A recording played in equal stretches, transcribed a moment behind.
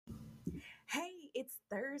Hey, it's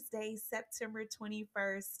Thursday, September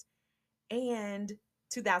 21st and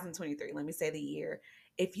 2023. Let me say the year.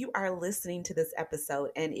 If you are listening to this episode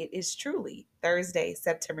and it is truly Thursday,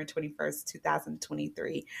 September 21st,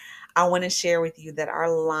 2023, I want to share with you that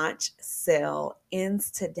our launch sale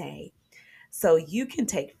ends today. So you can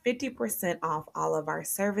take 50% off all of our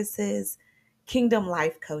services, Kingdom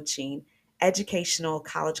Life Coaching, educational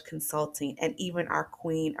college consulting, and even our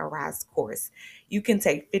Queen Arise course. You can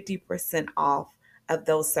take 50% off of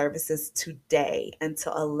those services today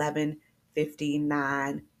until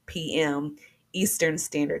 11:59 p.m. Eastern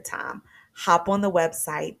Standard Time. Hop on the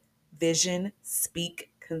website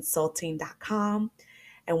visionspeakconsulting.com.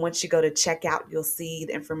 And once you go to checkout, you'll see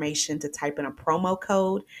the information to type in a promo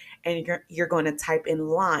code, and you're going to type in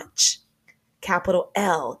launch, capital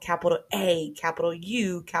L, capital A, capital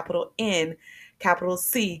U, capital N, capital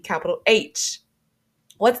C, capital H.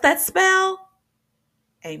 What's that spell?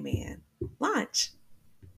 Amen. Launch.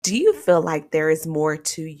 Do you feel like there is more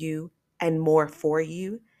to you and more for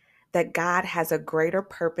you? That God has a greater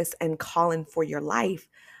purpose and calling for your life,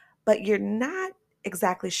 but you're not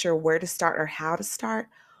exactly sure where to start or how to start?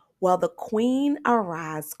 Well, the Queen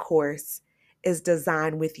Arise course is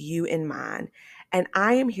designed with you in mind. And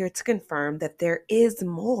I am here to confirm that there is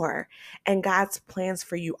more, and God's plans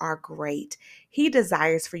for you are great. He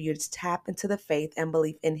desires for you to tap into the faith and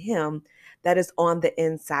belief in Him that is on the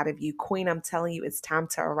inside of you. Queen, I'm telling you, it's time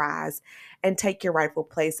to arise and take your rightful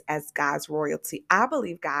place as God's royalty. I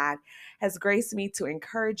believe God has graced me to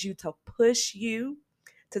encourage you, to push you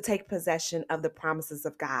to take possession of the promises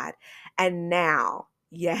of God. And now,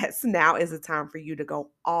 yes, now is the time for you to go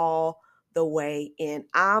all the way in.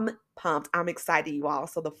 I'm pumped. I'm excited, you all.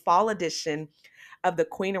 So the fall edition of the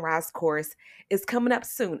Queen Arise course is coming up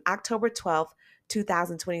soon. October 12th,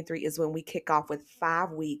 2023 is when we kick off with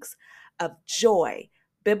 5 weeks of joy,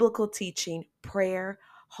 biblical teaching, prayer,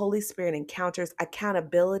 Holy Spirit encounters,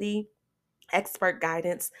 accountability, expert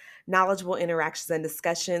guidance, knowledgeable interactions and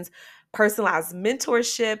discussions, personalized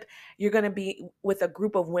mentorship. You're going to be with a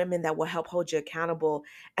group of women that will help hold you accountable,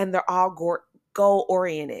 and they're all goal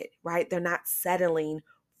oriented, right? They're not settling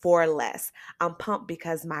for less. I'm pumped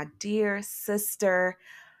because my dear sister,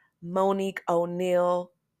 Monique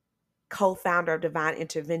O'Neill, co-founder of Divine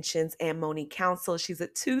Interventions and Monique Counsel. She's a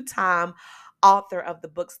two-time author of the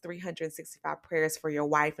books 365 Prayers for Your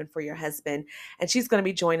Wife and for Your Husband. And she's going to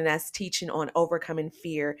be joining us teaching on overcoming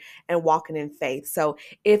fear and walking in faith. So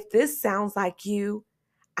if this sounds like you,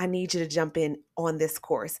 I need you to jump in on this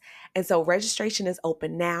course. And so registration is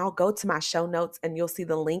open now. Go to my show notes and you'll see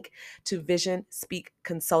the link to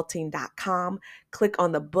visionspeakconsulting.com. Click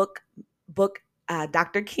on the book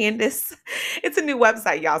Dr. Candace. It's a new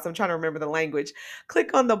website, y'all, so I'm trying to remember the language.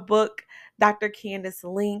 Click on the book Dr. Candace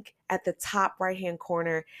link at the top right-hand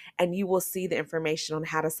corner, and you will see the information on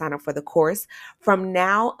how to sign up for the course. From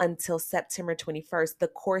now until September 21st, the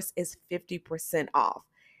course is 50% off.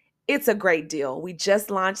 It's a great deal. We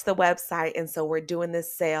just launched the website, and so we're doing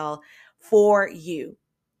this sale for you.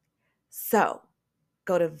 So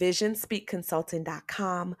go to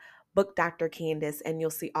visionspeakconsulting.com, book Dr. Candace, and you'll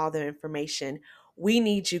see all the information. We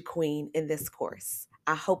need you, Queen, in this course.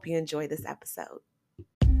 I hope you enjoy this episode.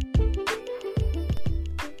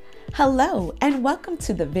 Hello, and welcome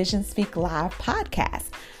to the Vision Speak Live podcast.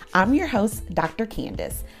 I'm your host, Dr.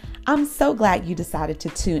 Candace. I'm so glad you decided to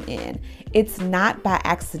tune in. It's not by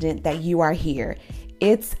accident that you are here.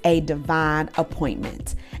 It's a divine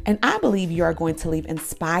appointment. And I believe you are going to leave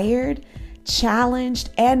inspired,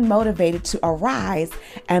 challenged, and motivated to arise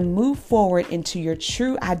and move forward into your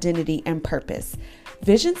true identity and purpose.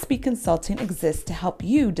 Vision Speak Consulting exists to help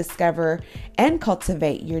you discover and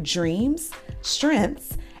cultivate your dreams,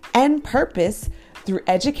 strengths, and purpose through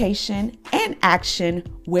education and action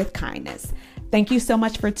with kindness. Thank you so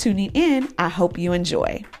much for tuning in. I hope you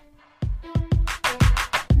enjoy.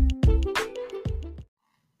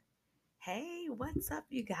 Hey, what's up,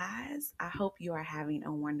 you guys? I hope you are having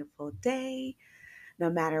a wonderful day, no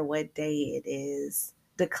matter what day it is.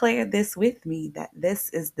 Declare this with me, that this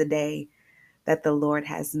is the day that the Lord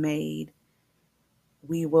has made.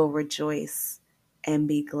 We will rejoice and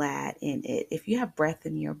be glad in it. If you have breath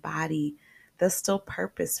in your body, there's still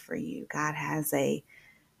purpose for you. God has a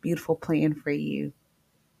beautiful plan for you.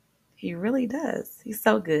 He really does. He's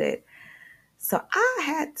so good. So I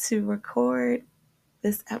had to record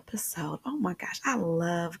this episode. Oh my gosh, I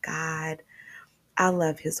love God. I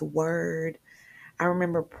love His word. I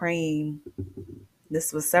remember praying,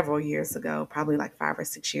 this was several years ago, probably like 5 or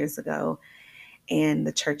 6 years ago, and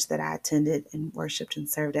the church that I attended and worshiped and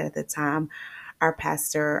served at the time, our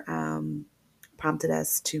pastor prompted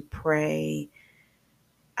us to pray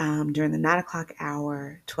during the 9 o'clock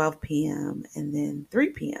hour, 12 p.m., and then 3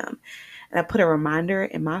 p.m. And I put a reminder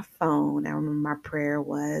in my phone. I remember my prayer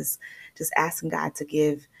was just asking God to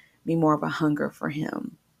give me more of a hunger for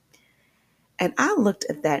Him. And I looked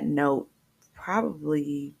at that note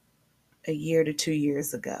probably a year to 2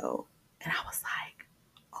 years ago, and I was like,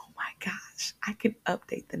 oh my gosh, I can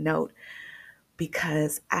update the note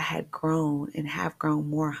because I had grown and have grown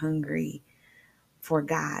more hungry for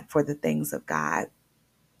God, for the things of God,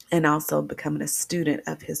 and also becoming a student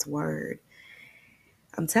of His Word.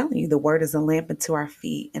 I'm telling you, the Word is a lamp unto our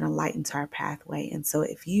feet and a light into our pathway. And so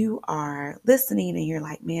if you are listening and you're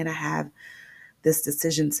like, man, I have this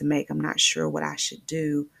decision to make, I'm not sure what I should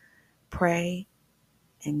do, pray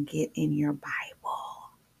and get in your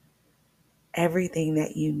Bible. Everything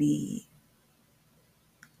that you need.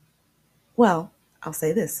 Well, I'll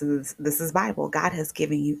say this is Bible. God has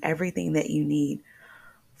given you everything that you need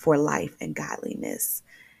for life and godliness.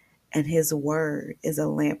 And His Word is a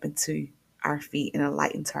lamp unto our feet and a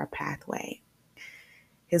light into our pathway.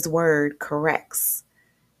 His Word corrects.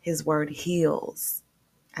 His Word heals.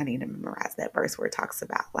 I need to memorize that verse where it talks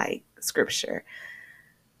about like scripture.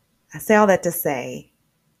 I say all that to say,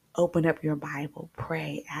 open up your Bible,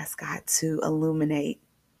 pray, ask God to illuminate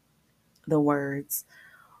the words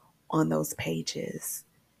on those pages.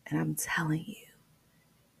 And I'm telling you,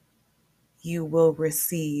 you will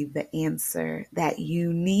receive the answer that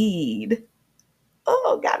you need.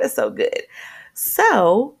 Oh, God is so good.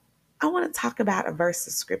 So I want to talk about a verse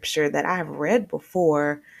of scripture that I've read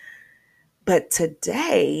before, but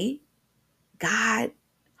today, God,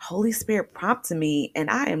 Holy Spirit prompted me and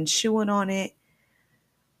I am chewing on it.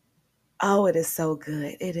 Oh, it is so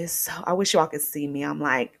good. It is so, I wish y'all could see me. I'm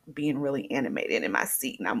like being really animated in my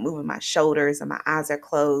seat and I'm moving my shoulders and my eyes are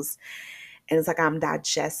closed. And it's like I'm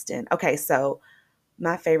digesting. Okay, so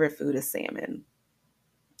my favorite food is salmon.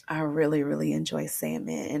 I really, really enjoy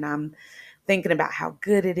salmon. And I'm thinking about how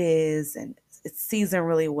good it is and it's seasoned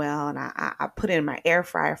really well. And I put it in my air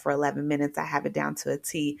fryer for 11 minutes. I have it down to a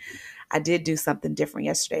T. I did do something different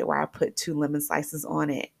yesterday where I put 2 lemon slices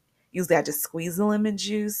on it. Usually I just squeeze the lemon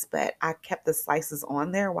juice, but I kept the slices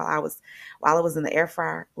on there while it was in the air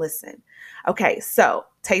fryer. Listen. Okay, so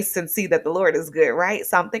taste and see that the Lord is good, right?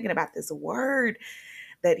 So I'm thinking about this word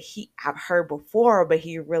that I've heard before, but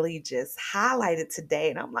he really just highlighted today.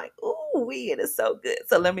 And I'm like, ooh, it is so good.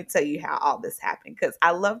 So let me tell you how all this happened because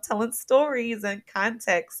I love telling stories and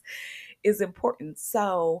context is important.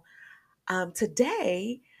 So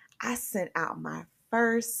today I sent out my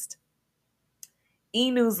first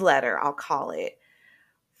e-newsletter, I'll call it,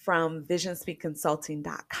 from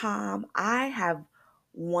visionspeakconsulting.com. I have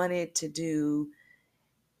wanted to do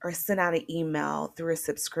or send out an email through a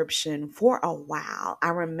subscription for a while. I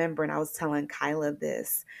remember, and I was telling Kyla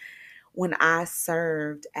this, when I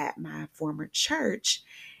served at my former church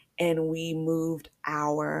and we moved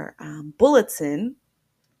our bulletin,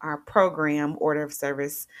 our program, order of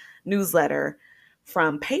service newsletter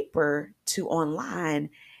from paper to online,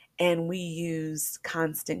 and we used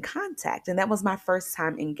Constant Contact. And that was my first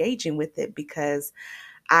time engaging with it because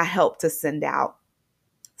I helped to send out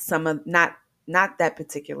some of not that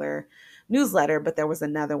particular newsletter, but there was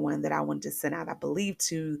another one that I wanted to send out, I believe,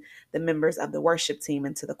 to the members of the worship team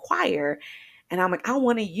and to the choir. And I'm like, I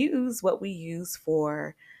want to use what we use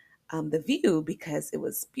for the View because it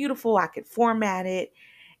was beautiful. I could format it,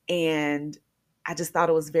 and I just thought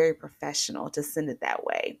it was very professional to send it that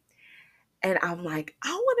way. And I'm like, I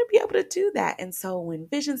want to be able to do that. And so when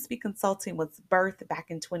Vision Speak Consulting was birthed back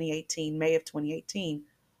in 2018, May of 2018,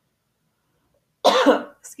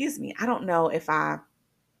 excuse me, I don't know if I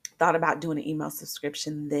thought about doing an email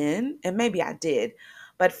subscription then, and maybe I did.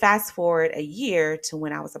 But fast forward a year to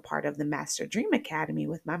when I was a part of the Master Dream Academy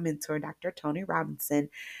with my mentor, Dr. Tony Robinson,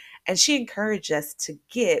 and she encouraged us to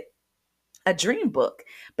get a dream book,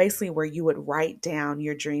 basically where you would write down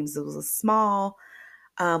your dreams. It was a small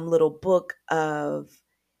little book of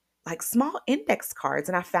like small index cards,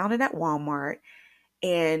 and I found it at Walmart.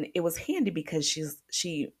 And it was handy because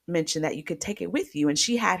she mentioned that you could take it with you, and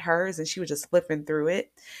she had hers and she was just flipping through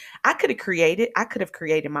it. I could have created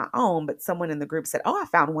my own, but someone in the group said, oh, I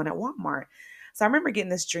found one at Walmart. So I remember getting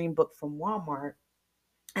this dream book from Walmart,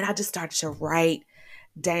 and I just started to write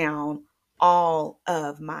down all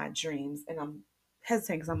of my dreams. And I'm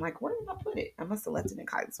hesitant because I'm like, where did I put it? I must have left it in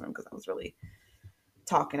Kylie's room because I was really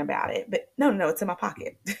talking about it. But no, it's in my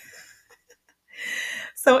pocket.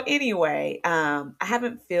 So anyway, I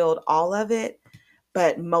haven't filled all of it,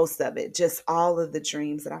 but most of it, just all of the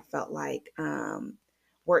dreams that I felt like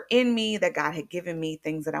were in me, that God had given me,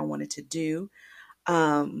 things that I wanted to do.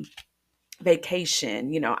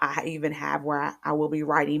 vacation. I even have where I will be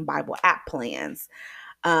writing Bible app plans.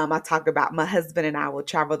 I talk about my husband and I will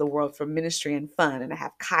travel the world for ministry and fun. And I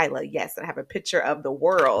have Kyla, yes, and I have a picture of the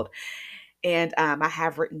world. And I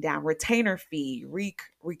have written down retainer fee,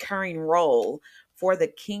 recurring role for the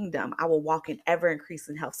kingdom. I will walk in ever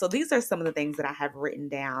increasing health. So these are some of the things that I have written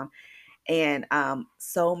down. And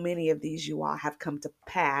so many of these you all have come to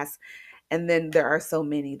pass. And then there are so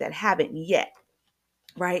many that haven't yet,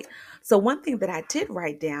 right? So one thing that I did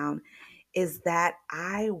write down is that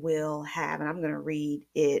I will have, and I'm going to read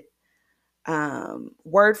it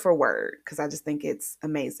word for word because I just think it's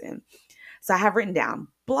amazing. So I have written down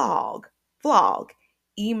vlog,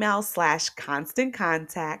 email/constant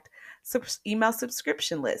contact, email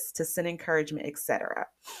subscription list to send encouragement, etc.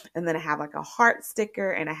 And then I have like a heart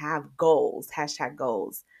sticker and I have goals, hashtag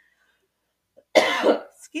goals.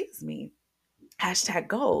 Excuse me. Hashtag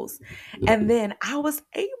goals. And then I was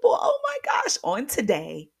able, oh my gosh, on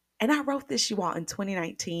today, and I wrote this, you all, in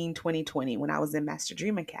 2019, 2020, when I was in Master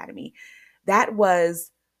Dream Academy. That was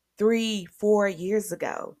 3-4 years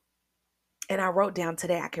ago. And I wrote down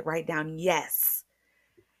today, I could write down yes.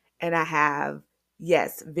 And I have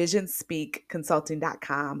yes,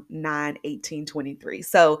 visionspeakconsulting.com 9/18/23.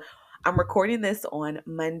 So I'm recording this on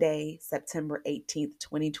Monday, September 18th,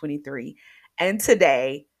 2023. And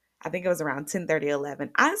today, I think it was around 10:30,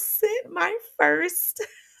 11, I sent my first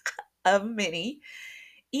of many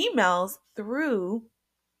emails through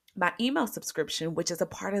my email subscription, which is a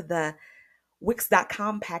part of the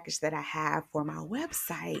Wix.com package that I have for my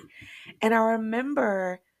website. And I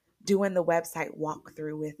remember doing the website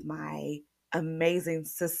walkthrough with my amazing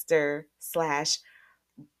sister slash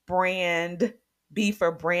brand B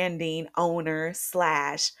for branding owner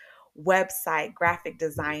slash website graphic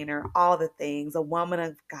designer, all the things, a woman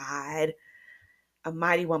of God, a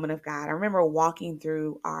mighty woman of God. I remember walking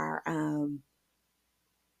through our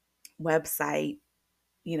website,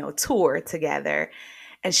 tour together,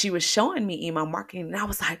 and she was showing me email marketing, and I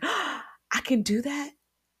was like, oh, I can do that.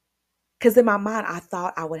 Because in my mind, I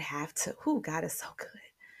thought I would have to, God is so good.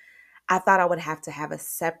 I thought I would have to have a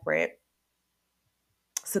separate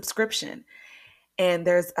subscription. And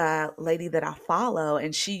there's a lady that I follow,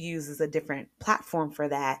 and she uses a different platform for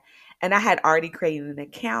that. And I had already created an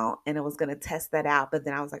account and I was going to test that out. But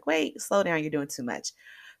then I was like, wait, slow down. You're doing too much.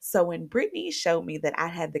 So when Brittany showed me that I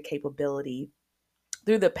had the capability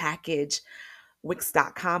through the package,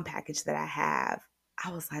 Wix.com package that I have,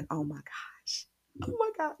 I was like, oh my gosh. Oh my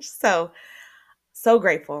gosh. So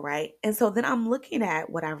grateful, right? And so then I'm looking at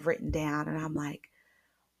what I've written down and I'm like,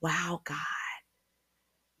 wow, God,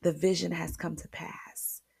 the vision has come to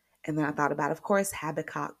pass. And then I thought about, of course,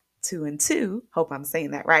 Habakkuk 2:2. Hope I'm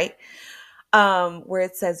saying that right. Where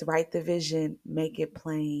it says, write the vision, make it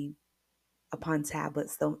plain upon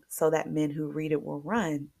tablets so that men who read it will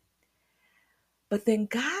run. But then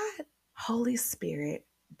God, Holy Spirit,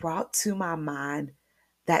 brought to my mind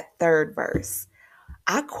that third verse.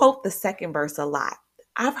 I quote the second verse a lot.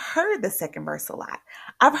 I've heard the second verse a lot.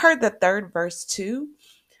 I've heard the third verse too,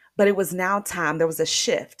 but it was now time. There was a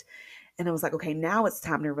shift. And it was like, okay, now it's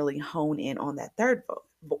time to really hone in on that third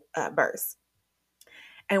verse.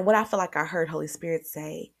 And what I feel like I heard Holy Spirit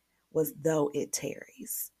say was, though it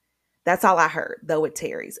tarries. That's all I heard, though it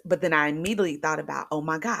tarries. But then I immediately thought about, oh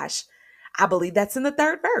my gosh, I believe that's in the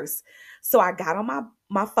third verse. So I got on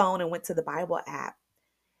my phone and went to the Bible app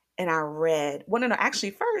and I read, well, no,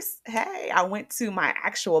 actually first, hey, I went to my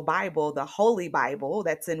actual Bible, the Holy Bible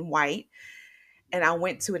that's in white. And I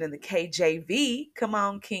went to it in the KJV. Come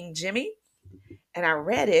on, King Jimmy. And I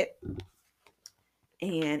read it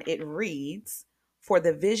and it reads, for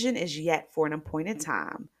the vision is yet for an appointed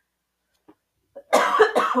time.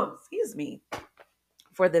 Excuse me.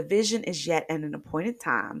 For the vision is yet at an appointed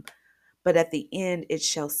time, but at the end it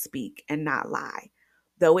shall speak and not lie.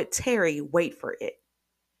 Though it tarry, wait for it,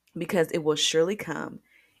 because it will surely come.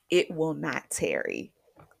 It will not tarry.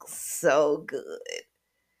 So good.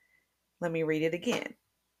 Let me read it again.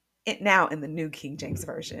 It now in the New King James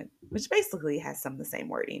Version, which basically has some of the same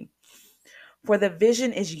wording. For the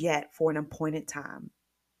vision is yet for an appointed time,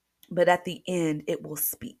 but at the end it will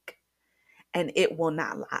speak, and it will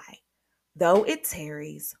not lie. Though it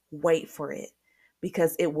tarries, wait for it,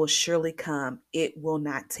 because it will surely come. It will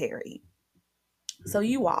not tarry. So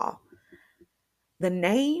you all, the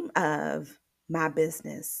name of my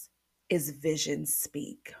business is Vision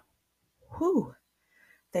Speak. Whew.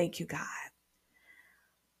 Thank you, God.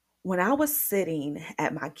 When I was sitting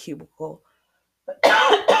at my cubicle,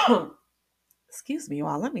 excuse me, you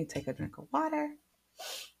all, let me take a drink of water.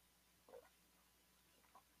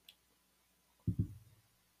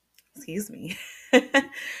 Excuse me.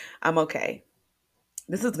 I'm okay.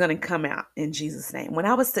 This is going to come out in Jesus' name. When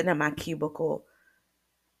I was sitting at my cubicle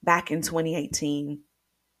back in 2018,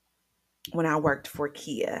 when I worked for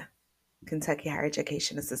KIA, Kentucky Higher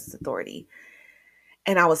Education Assistance Authority,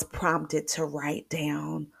 and I was prompted to write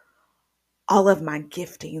down all of my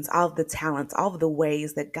giftings, all of the talents, all of the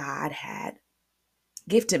ways that God had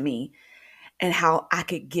gifted me, and how I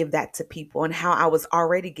could give that to people, and how I was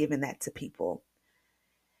already giving that to people.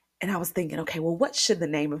 And I was thinking, okay, well, what should the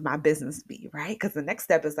name of my business be, right? Because the next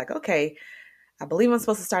step is like, okay, I believe I'm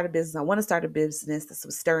supposed to start a business. I want to start a business. This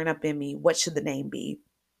was stirring up in me. What should the name be?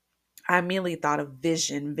 I immediately thought of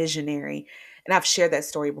vision, visionary. And I've shared that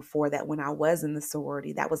story before, that when I was in the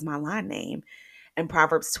sorority, that was my line name. And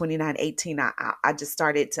Proverbs 29:18, I just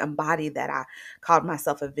started to embody that. I called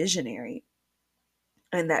myself a visionary.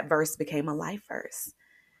 And that verse became a life verse.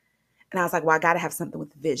 And I was like, well, I got to have something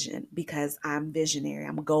with vision, because I'm visionary.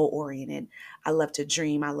 I'm goal oriented. I love to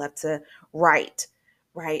dream. I love to write,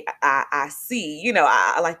 right? I see,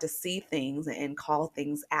 I like to see things and call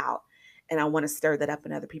things out. And I want to stir that up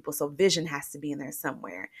in other people. So vision has to be in there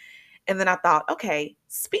somewhere. And then I thought, okay,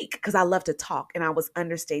 speak, because I love to talk. And I was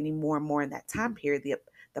understanding more and more in that time period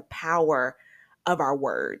the power of our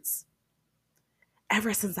words.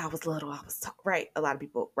 Ever since I was little, I was right. A lot of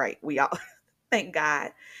people, right? We all, thank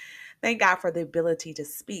God. Thank God for the ability to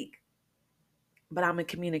speak. But I'm a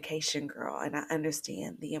communication girl, and I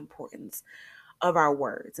understand the importance of our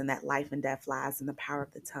words, and that life and death lies in the power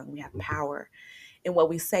of the tongue. We have power in what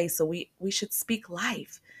we say. So we should speak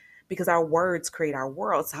life, because our words create our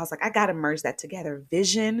world. So I was like, I got to merge that together.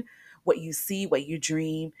 Vision, what you see, what you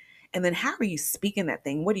dream. And then how are you speaking that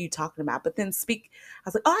thing? What are you talking about? But then speak, I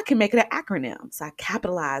was like, oh, I can make it an acronym. So I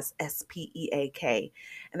capitalized SPEAK,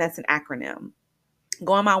 and that's an acronym.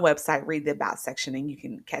 Go on my website, read the about section, and you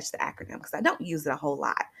can catch the acronym, because I don't use it a whole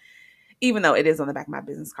lot, even though it is on the back of my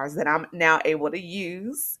business cards that I'm now able to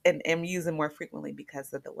use and am using more frequently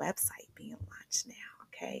because of the website being launched now.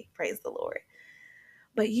 Okay, praise the Lord.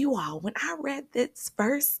 But you all, when I read this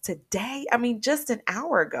verse today, I mean, just an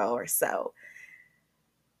hour ago or so,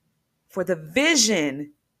 for the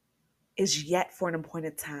vision is yet for an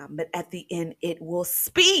appointed time, but at the end it will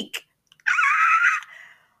speak.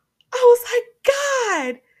 I was like,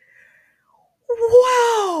 God,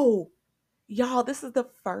 wow. Y'all, this is the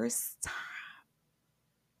first time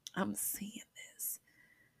I'm seeing this.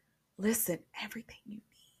 Listen, everything you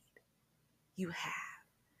need, you have.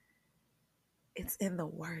 It's in the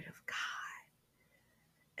Word of God.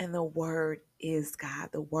 And the Word is God.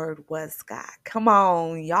 The Word was God. Come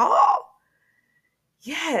on, y'all.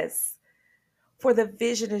 Yes. For the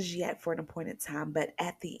vision is yet for an appointed time, but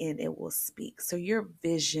at the end it will speak. So your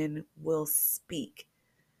vision will speak.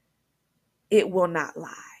 It will not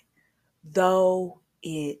lie, though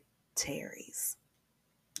it tarries.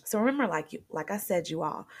 So remember, like I said, you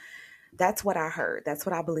all, that's what I heard. That's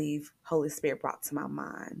what I believe Holy Spirit brought to my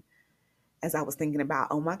mind as I was thinking about,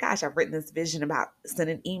 oh my gosh, I've written this vision about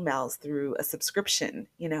sending emails through a subscription,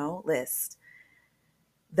 list.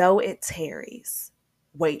 Though it tarries,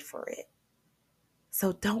 wait for it.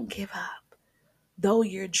 So don't give up. Though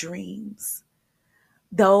your dreams,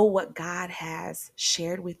 though what God has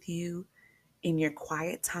shared with you in your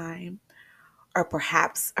quiet time, or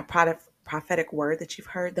perhaps a prophetic word that you've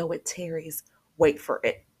heard, though it tarries, wait for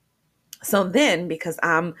it. So then, because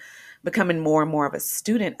I'm becoming more and more of a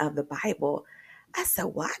student of the Bible, I said,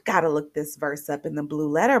 well, I got to look this verse up in the Blue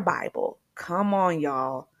Letter Bible. Come on,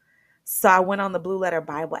 y'all. So I went on the Blue Letter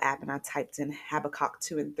Bible app and I typed in Habakkuk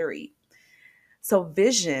 2 and 3. So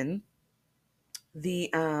vision, the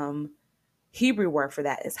Hebrew word for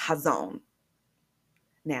that is hazon.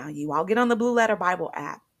 Now, you all get on the Blue Letter Bible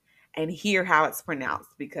app and hear how it's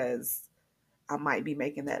pronounced, because I might be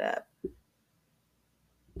making that up.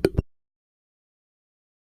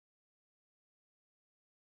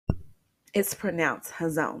 It's pronounced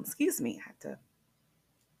hazon. Excuse me, I have to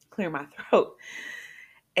clear my throat.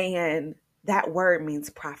 And that word means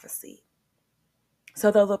prophecy. So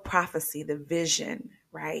though the prophecy, the vision,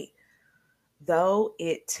 right? Though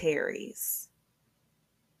it tarries.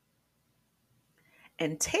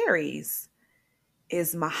 And tarries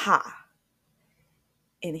is maha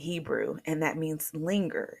in Hebrew, and that means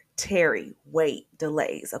linger, tarry, wait,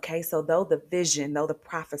 delays. Okay, so though the vision, though the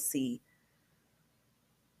prophecy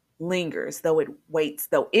lingers, though it waits,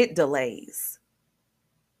 though it delays,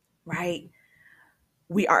 right?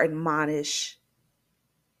 We are admonished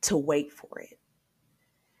to wait for it.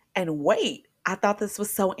 And wait, I thought this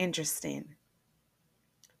was so interesting.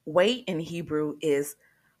 Wait in Hebrew is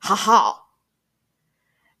ha.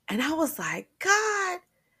 And I was like, God,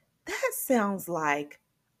 that sounds like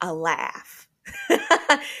a laugh.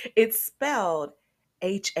 It's spelled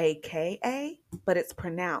Haka, but it's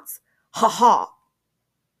pronounced ha ha.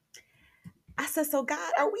 I said, so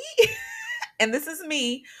God, are we? And this is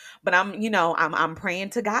me, but I'm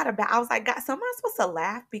praying to God about. I was like, God, so am I supposed to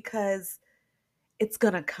laugh because it's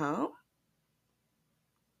gonna come?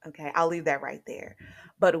 Okay, I'll leave that right there.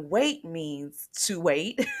 But wait means to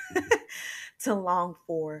wait, to long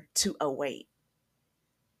for, to await.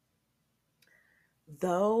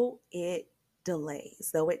 Though it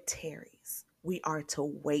delays, though it tarries, we are to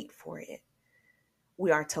wait for it.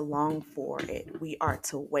 We are to long for it. We are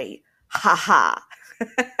to wait. Ha ha.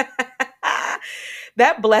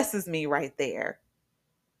 That blesses me right there.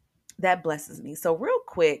 That blesses me. So, real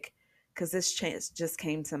quick, because this chance just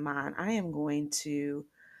came to mind, I am going to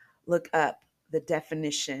look up the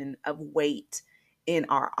definition of wait in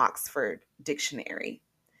our Oxford dictionary.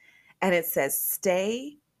 And it says,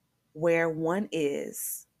 stay where one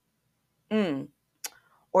is, mm,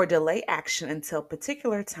 or delay action until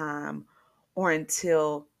particular time or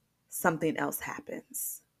until something else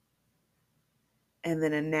happens. And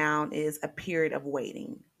then a noun is a period of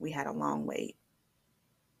waiting. We had a long wait.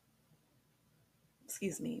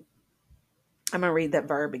 Excuse me. I'm going to read that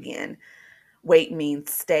verb again. Wait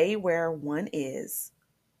means stay where one is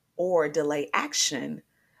or delay action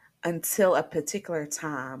until a particular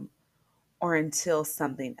time or until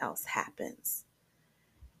something else happens.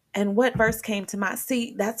 And what verse came to mind?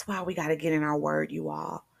 See, that's why we got to get in our word, you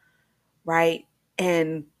all, right?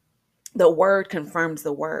 And the word confirms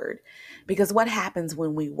the word. Because what happens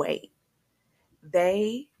when we wait?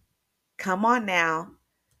 They, come on now,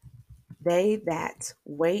 they that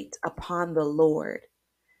wait upon the Lord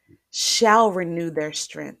shall renew their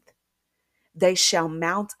strength. They shall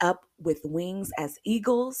mount up with wings as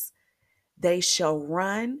eagles. They shall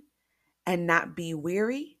run and not be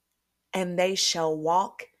weary, and they shall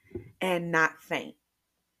walk and not faint.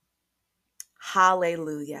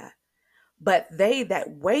 Hallelujah. But they that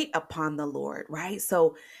wait upon the Lord, right?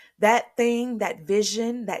 So that thing, that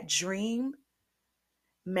vision, that dream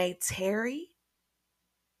may tarry,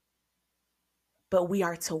 but we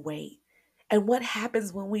are to wait. And what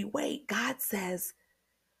happens when we wait? God says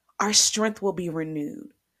our strength will be renewed.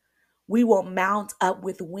 We will mount up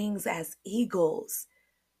with wings as eagles.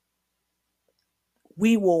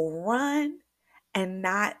 We will run and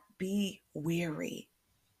not be weary.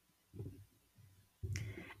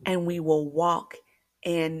 And we will walk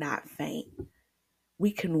and not faint.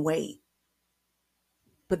 We can wait.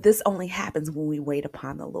 But this only happens when we wait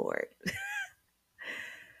upon the Lord.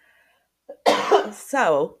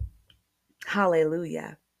 So,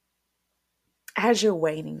 hallelujah. As you're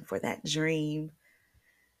waiting for that dream,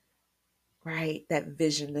 right, that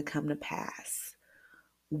vision to come to pass,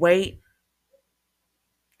 wait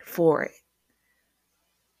for it,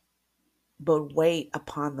 but wait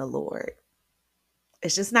upon the Lord.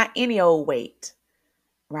 It's just not any old wait,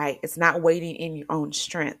 right? It's not waiting in your own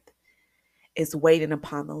strength. It's waiting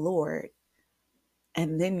upon the Lord.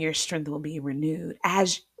 And then your strength will be renewed.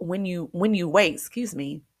 As when you wait, excuse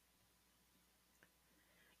me,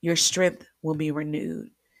 your strength will be renewed.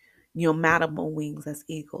 You'll mount up on wings as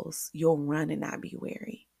eagles. You'll run and not be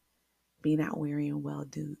weary. Be not weary and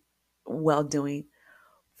well doing,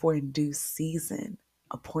 for in due season,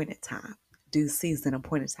 appointed time, due season,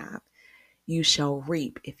 appointed time, you shall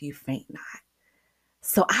reap if you faint not.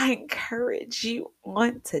 So I encourage you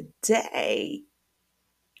on today,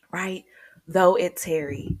 right? Though it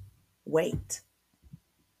tarry, wait.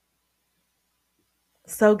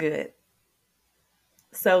 So good.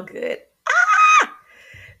 So good.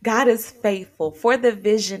 God is faithful, for the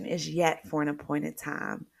vision is yet for an appointed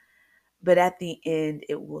time, but at the end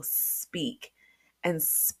it will speak. And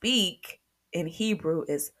speak in Hebrew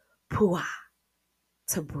is puah,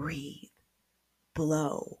 to breathe,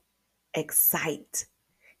 blow, excite,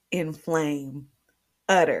 inflame,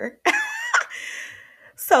 utter.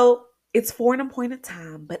 So it's for an appointed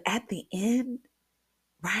time, but at the end,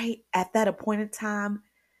 right, at that appointed time,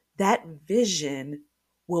 that vision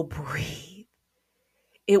will breathe,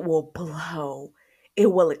 it will blow,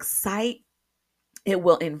 it will excite, it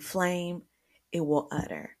will inflame, it will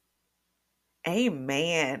utter.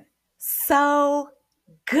 Amen. So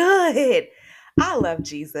good. I love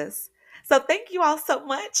Jesus. So thank you all so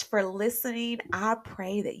much for listening. I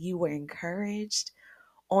pray that you were encouraged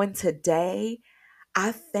on today.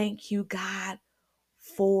 I thank you, God,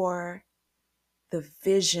 for the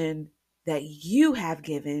vision that you have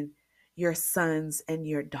given your sons and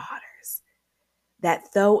your daughters. That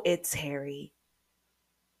though it tarry,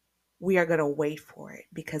 we are going to wait for it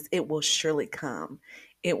because it will surely come.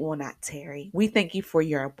 It will not tarry. We thank you for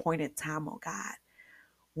your appointed time, oh God.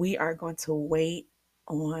 We are going to wait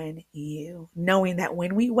on you, knowing that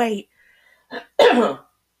when we wait,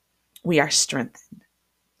 we are strengthened.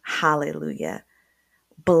 Hallelujah.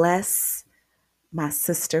 Bless my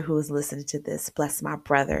sister who is listening to this. Bless my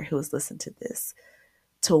brother who is listening to this,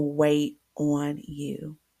 to wait on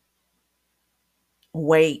you.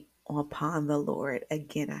 Wait upon the Lord.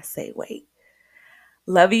 Again, I say wait.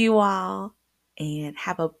 Love you all and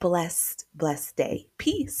have a blessed, blessed day.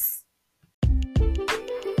 Peace.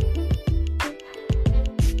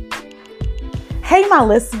 Hey, my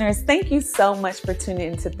listeners, thank you so much for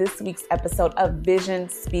tuning into this week's episode of Vision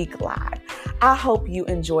Speak Live. I hope you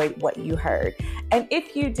enjoyed what you heard. And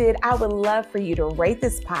if you did, I would love for you to rate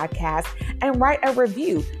this podcast and write a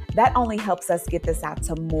review. That only helps us get this out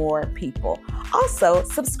to more people. Also,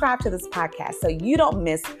 subscribe to this podcast so you don't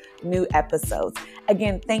miss new episodes.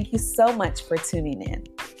 Again, thank you so much for tuning in.